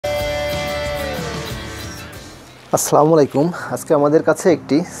আসসালামু আলাইকুম। আজকে আমাদের কাছে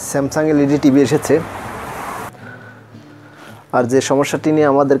একটি স্যামসাং এলইডি টিভি এসেছে। আর যে সমস্যাটি নিয়ে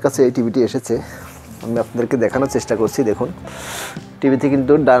আমাদের কাছে এই টিভিটি এসেছে আমি আপনাদেরকে দেখানোর চেষ্টা করছি। দেখুন, টিভিতে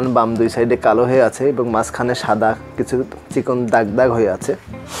কিন্তু ডান বাম দুই সাইডে কালো হয়ে আছে এবং মাঝখানে সাদা কিছু চিকন দাগ দাগ হয়ে আছে।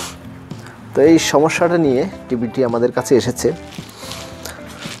 তো এই সমস্যাটা নিয়ে টিভিটি আমাদের কাছে এসেছে।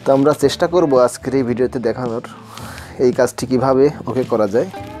 তো আমরা চেষ্টা করব আজকের এই ভিডিওতে দেখানোর এই কাজটি কিভাবে ওকে করা যায়।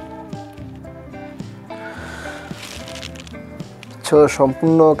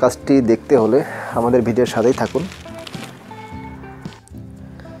 সম্পূর্ণ কাজটি দেখতে হলে আমাদের ভিডিওর সাথেই থাকুন।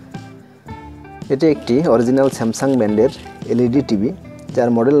 এটি একটি অরিজিনাল স্যামসাং ব্র্যান্ডের এলইডি টিভি, যার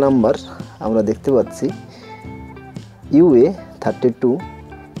মডেল নাম্বার আমরা দেখতে পাচ্ছি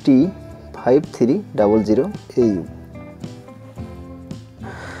UA32T5300AU।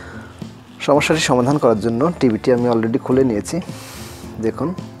 সমস্যাটি সমাধান করার জন্য টিভিটি আমি অলরেডি খুলে নিয়েছি। দেখুন,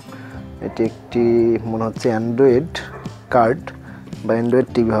 এটি একটি মনে হচ্ছে অ্যান্ড্রয়েড কার্ড বা অ্যান্ড্রয়েড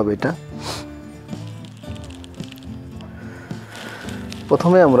টিভি হবে এটা।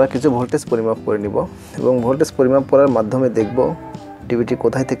 প্রথমে আমরা কিছু ভোল্টেজ পরিমাপ করে নিব এবং ভোল্টেজ পরিমাপ করার মাধ্যমে দেখব টিভিটি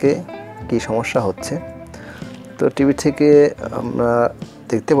কোথায় থেকে কি সমস্যা হচ্ছে। তো টিভি থেকে আমরা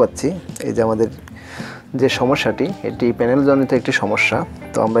দেখতে পাচ্ছি এই যে আমাদের যে সমস্যাটি, এটি প্যানেল জনিত একটি সমস্যা।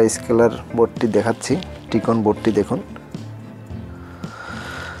 তো আমরা স্কেলার বোর্ডটি দেখাচ্ছি, টিকন বোর্ডটি দেখুন,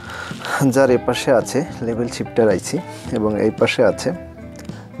 যার এপাশে আছে লেভেল শিফটার আইসি এবং এই পাশে আছে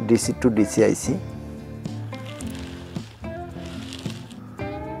ডিসি টু ডিসি আইসি।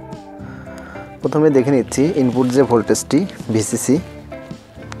 প্রথমে দেখে নিচ্ছি ইনপুট যে ভোল্টেজটি ভিসিসি,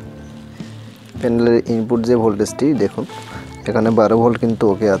 প্যানেলের ইনপুট যে ভোল্টেজটি দেখুন এখানে 12 ভোল্ট কিন্তু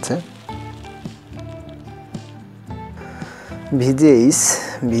ওকে আছে।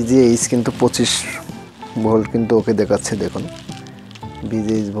 ভিজিএইচ কিন্তু 25 ভোল্ট কিন্তু ওকে দেখাচ্ছে। দেখুন,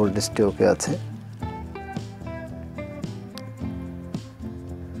 ভিজিএইচ ভোল্টেজটি ওকে আছে।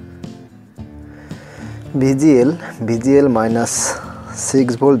 ভিজিএল -6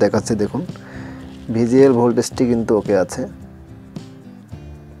 ভোল্ট দেখাচ্ছে। দেখুন, ভিজিএল ভোল্টেজটি কিন্তু ওকে আছে।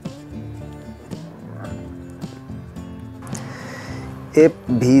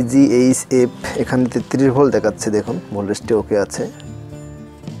 ভিজিএইচ এখানে 33 ভোল্ট দেখাচ্ছে। দেখুন, ভোল্টেজটি ওকে আছে।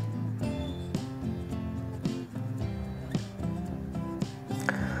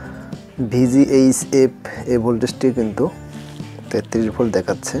 ভিজিএইচ এই ভোল্টেজটি কিন্তু 33 ভোল্ট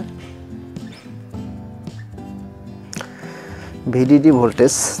দেখাচ্ছে। ভিডিডি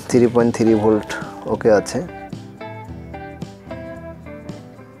ভোল্টেজ 3.3 ভোল্ট ওকে আছে।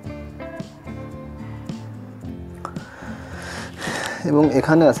 এবং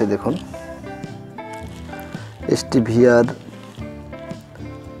এখানে আছে দেখুন STVR,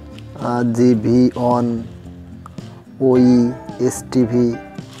 GV1, OE, STV,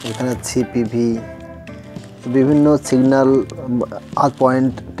 এখানে CPV, বিভিন্ন সিগন্যাল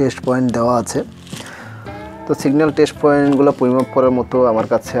টেস্ট পয়েন্ট দেওয়া আছে। তো সিগন্যাল টেস্ট পয়েন্টগুলো পরিমাপ করার মতো আমার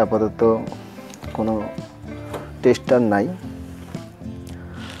কাছে আপাতত কোনো টেস্টার নাই।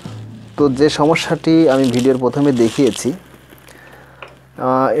 তো যে সমস্যাটি আমি ভিডিওর প্রথমে দেখিয়েছি,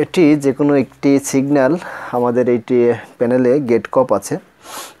 এটি যে কোনো একটি সিগন্যাল আমাদের এইটি প্যানেলে গেট কপ আছে।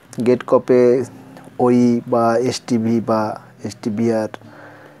 গেট কপে ওই বা এসটিভি বা STVR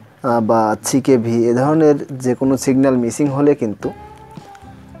বা CKV এ ধরনের যে কোনো সিগন্যাল মিসিং হলে কিন্তু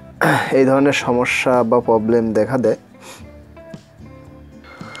এই ধরনের সমস্যা বা প্রবলেম দেখা দেয়।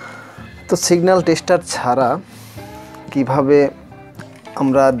 তো সিগন্যাল টেস্টার ছাড়া কিভাবে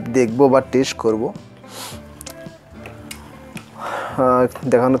আমরা দেখব বা টেস্ট করব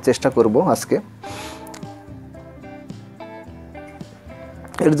দেখানোর চেষ্টা করব আজকে।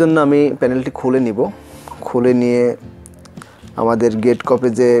 এর জন্য আমি প্যানেলটি খুলে নিব। খুলে নিয়ে আমাদের গেট কপে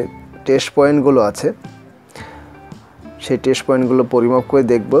যে টেস্ট পয়েন্টগুলো আছে সেই টেস্ট পয়েন্টগুলো পরিমাপ করে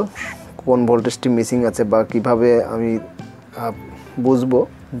দেখব কোন ভোল্টেজটি মিসিং আছে বা কিভাবে আমি বুঝবো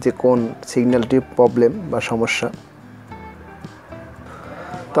যে কোন সিগন্যালটি প্রবলেম বা সমস্যা।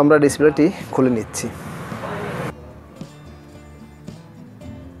 তো আমরা ডিসপ্লেটি খুলে নিচ্ছি।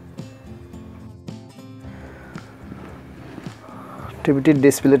 টিভিটির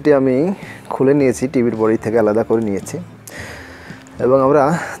ডিসপ্লেটি আমি খুলে নিয়েছি, টিভির বডি থেকে আলাদা করে নিয়েছি এবং আমরা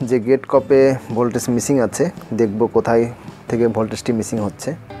যে গেট কপে ভোল্টেজ মিসিং আছে দেখব কোথায় থেকে ভোল্টেজটি মিসিং হচ্ছে।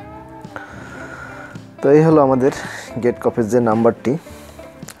 তো এই হলো আমাদের গেট কপের যে নাম্বারটি,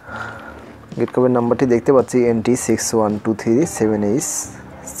 গেট কপের নাম্বারটি দেখতে পাচ্ছি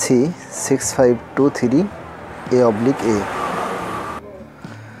NT612376C6523A/A।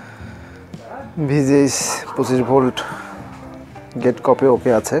 ভিজিএইচ 25 ভোল্ট গেট কপে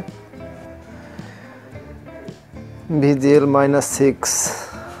ওকে আছে। ভিজিএল -6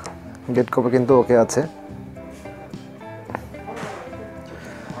 গেট কপে কিন্তু ওকে আছে।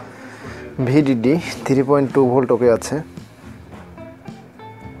 ভিডিডি 3.2 ভোল্ট ওকে আছে।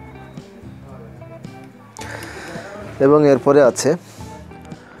 এবং এরপরে আছে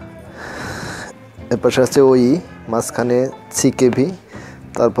এরপাশে আছে ওই মাঝখানে সিকেভি,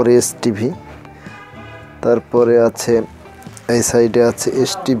 তারপরে এসটিভি, তারপরে আছে এই সাইডে আছে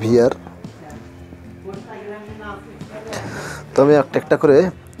এসটিভিআর। তো আমি একটা একটা করে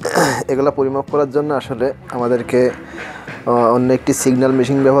এগুলা পরিমাপ করার জন্য আসলে আমাদেরকে অন্য একটি সিগন্যাল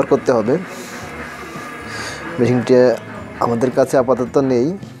মেশিন ব্যবহার করতে হবে। মেশিনটি আমাদের কাছে আপাতত নেই।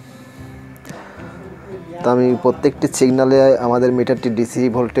 তো আমি প্রত্যেকটি সিগন্যালে আমাদের মিটারটি ডিসি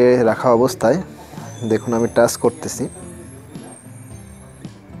ভোল্টে রাখা অবস্থায় দেখুন আমি টাচ করতেছি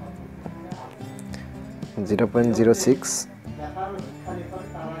 0.06,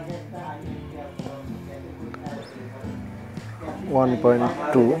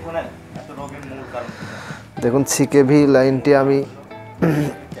 1.2। দেখুন সিকেভি লাইনটি আমি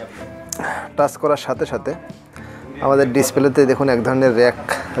টাচ করার সাথে সাথে আমাদের ডিসপ্লেতে দেখুন এক ধরনের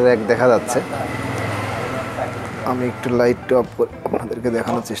র্যাক দেখা যাচ্ছে। আমি একটু লাইটটা অফ করে আপনাদেরকে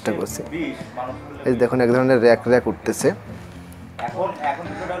দেখানোর চেষ্টা করছি। এই দেখুন এক ধরনের র্যাক উঠতেছে।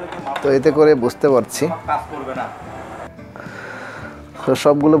 তো এতে করে বুঝতে পারছি তো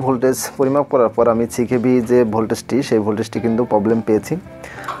সবগুলো ভোল্টেজ পরিমাপ করার পর আমি সিকেভি যে ভোল্টেজটি সেই ভোল্টেজটি কিন্তু প্রবলেম পেয়েছি,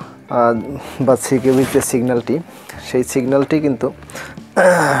 বা সিকেভির যে সিগন্যালটি সেই সিগন্যালটি কিন্তু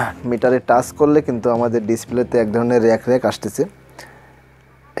মিটারে টাচ করলে কিন্তু আমাদের ডিসপ্লেতে এক ধরনের র্যাক আসতেছে।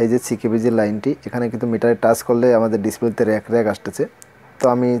 এই যে সিকেভি যে লাইনটি এখানে কিন্তু মিটারে টাচ করলে আমাদের ডিসপ্লেতে র্যাক আসতেছে। তো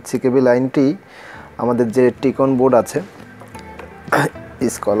আমি সিকেভি লাইনটি আমাদের যে টিকন বোর্ড আছে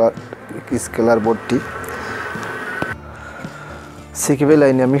স্কেলার বোর্ডটি সিকেভি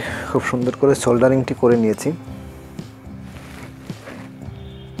লাইনে আমি খুব সুন্দর করে সোল্ডারিংটি করে নিয়েছি।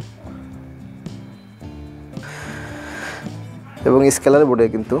 এবং স্কেলার বোর্ডে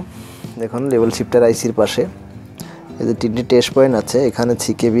কিন্তু দেখুন লেভেল শিফটার আইসির পাশে এই যে 3টি টেস্ট পয়েন্ট আছে। এখানে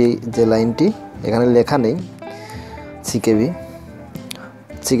সিকেভি যে লাইনটি এখানে লেখা নেই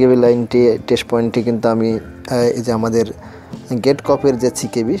সিকেভি লাইনটি টেস্ট পয়েন্টটি কিন্তু আমি এই যে আমাদের গেট কপের যে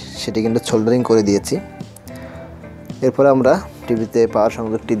সিকেভি সেটি কিন্তু সোল্ডারিং করে দিয়েছি। এরপর আমরা টিভিতে পাওয়ার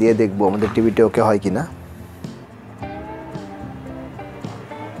সংযোগটি দিয়ে দেখব আমাদের টিভিটি ওকে হয় কিনা।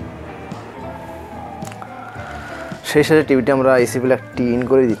 সেই সাথে টিভিটি আমরা আইসি প্লাগটি ইন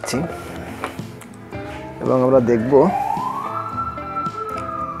করে দিচ্ছি এবং আমরা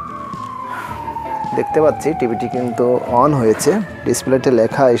দেখতে পাচ্ছি টিভিটি কিন্তু অন হয়েছে। ডিসপ্লেতে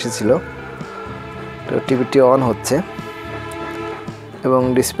লেখা এসেছিল, তো টিভিটি অন হচ্ছে এবং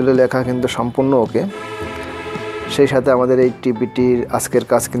ডিসপ্লে লেখা কিন্তু সম্পূর্ণ ওকে। সেই সাথে আমাদের এই টিভিটির আজকের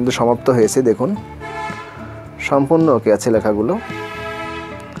কাজ কিন্তু সমাপ্ত হয়েছে। দেখুন সম্পূর্ণ ওকে আছে লেখাগুলো।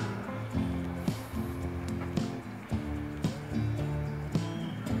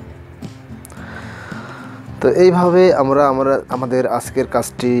 তো এইভাবে আমরা আমাদের আজকের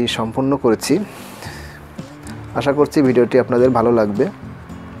কাজটি সম্পূর্ণ করেছি। আশা করছি ভিডিওটি আপনাদের ভালো লাগবে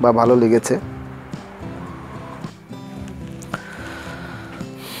বা ভালো লেগেছে।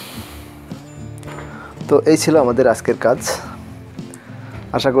 তো এই ছিল আমাদের আজকের কাজ।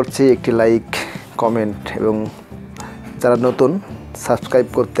 আশা করছি একটি লাইক, কমেন্ট এবং যারা নতুন সাবস্ক্রাইব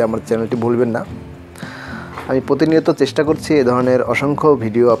করতে আমার চ্যানেলটি ভুলবেন না। আমি প্রতিনিয়ত চেষ্টা করছি এ ধরনের অসংখ্য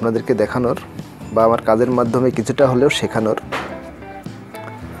ভিডিও আপনাদেরকে দেখানোর বা আমার কাজের মাধ্যমে কিছুটা হলেও শেখানোর।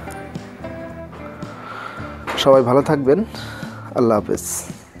 সবাই ভালো থাকবেন। আল্লাহ হাফেজ।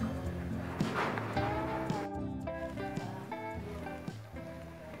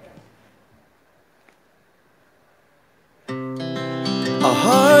 Our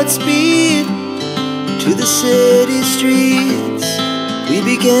hearts beat to the city streets. We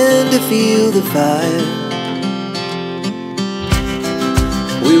began to feel the fire.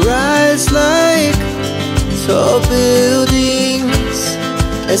 We rise like tall buildings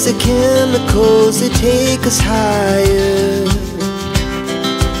as the chemicals they take us higher.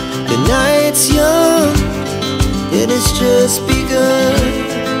 The night's young and it's just begun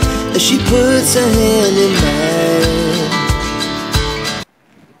as she puts her hand in mine.